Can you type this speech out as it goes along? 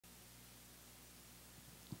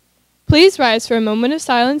Please rise for a moment of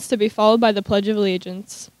silence to be followed by the Pledge of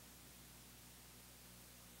Allegiance.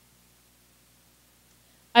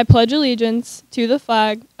 I pledge allegiance to the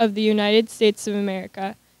flag of the United States of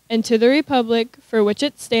America and to the republic for which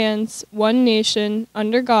it stands, one nation,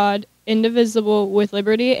 under God, indivisible, with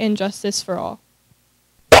liberty and justice for all.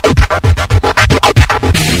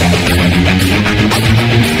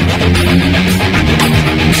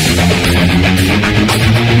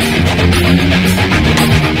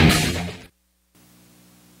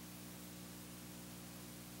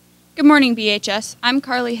 Good morning, BHS. I'm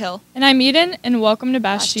Carly Hill. And I'm Eden, and welcome to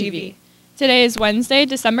Bash TV. Today is Wednesday,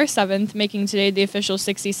 December 7th, making today the official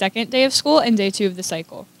 62nd day of school and day 2 of the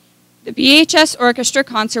cycle. The BHS Orchestra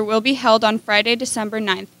concert will be held on Friday, December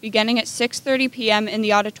 9th, beginning at 6:30 p.m. in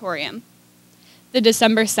the auditorium. The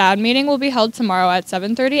December SAD meeting will be held tomorrow at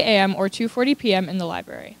 7:30 a.m. or 2:40 p.m. in the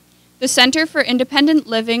library. The Center for Independent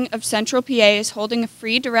Living of Central PA is holding a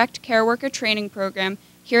free direct care worker training program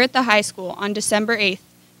here at the high school on December 8th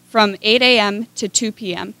from 8 a.m. to 2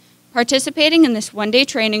 p.m. Participating in this one-day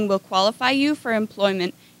training will qualify you for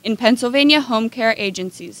employment in Pennsylvania home care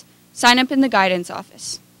agencies. Sign up in the guidance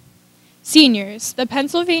office. Seniors, the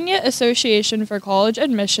Pennsylvania Association for College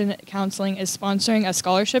Admission Counseling is sponsoring a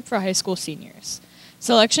scholarship for high school seniors.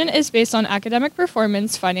 Selection is based on academic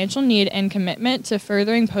performance, financial need, and commitment to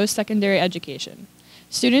furthering post-secondary education.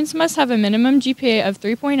 Students must have a minimum GPA of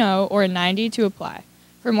 3.0 or a 90 to apply.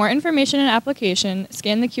 For more information and application,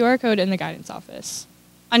 scan the QR code in the guidance office.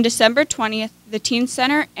 On December 20th, the Teen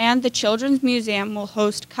Center and the Children's Museum will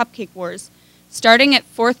host Cupcake Wars, starting at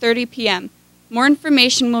 4:30 p.m. More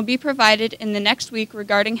information will be provided in the next week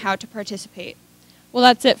regarding how to participate. Well,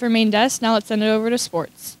 that's it for Main Desk. Now let's send it over to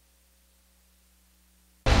sports.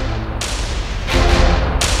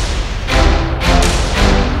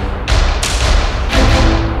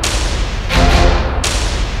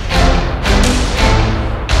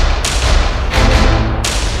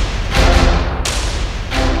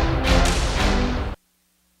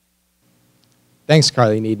 Thanks,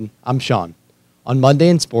 Carly and Eden. I'm Sean. On Monday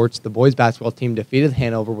in sports, the boys basketball team defeated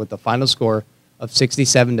Hanover with the final score of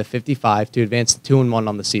 67-55 to advance to 2-1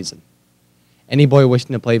 on the season. Any boy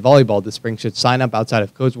wishing to play volleyball this spring should sign up outside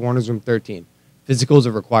of Coach Warner's room 13. Physicals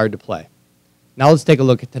are required to play. Now let's take a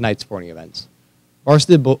look at tonight's sporting events.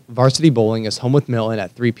 Varsity bowling is home with Milton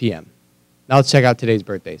at 3 p.m. Now let's check out today's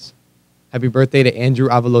birthdays. Happy birthday to Andrew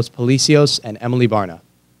Avalos Palicios and Emily Barna.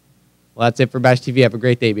 Well, that's it for Bash TV. Have a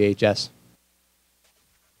great day, BHS.